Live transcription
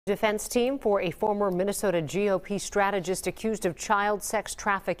Defense team for a former Minnesota GOP strategist accused of child sex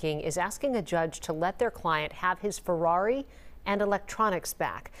trafficking is asking a judge to let their client have his Ferrari and electronics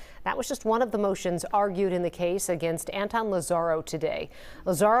back. That was just one of the motions argued in the case against Anton Lazzaro today.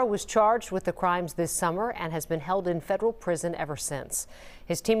 Lazzaro was charged with the crimes this summer and has been held in federal prison ever since.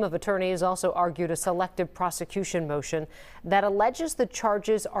 His team of attorneys also argued a selective prosecution motion that alleges the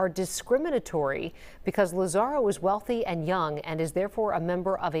charges are discriminatory because Lazzaro is wealthy and young and is therefore a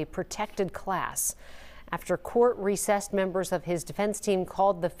member of a protected class. After court recessed, members of his defense team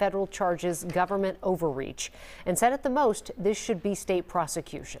called the federal charges government overreach and said at the most this should be state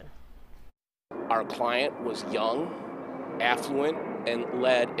prosecution. Our client was young, affluent, and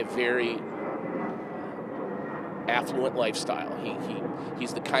led a very affluent lifestyle.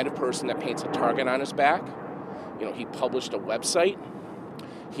 He's the kind of person that paints a target on his back. You know, he published a website.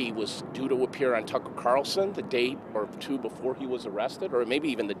 He was due to appear on Tucker Carlson the day or two before he was arrested, or maybe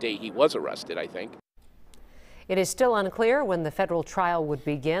even the day he was arrested, I think. It is still unclear when the federal trial would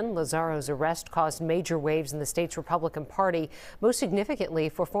begin. Lazzaro's arrest caused major waves in the state's Republican Party, most significantly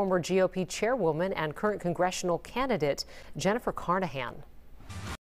for former GOP chairwoman and current congressional candidate Jennifer Carnahan.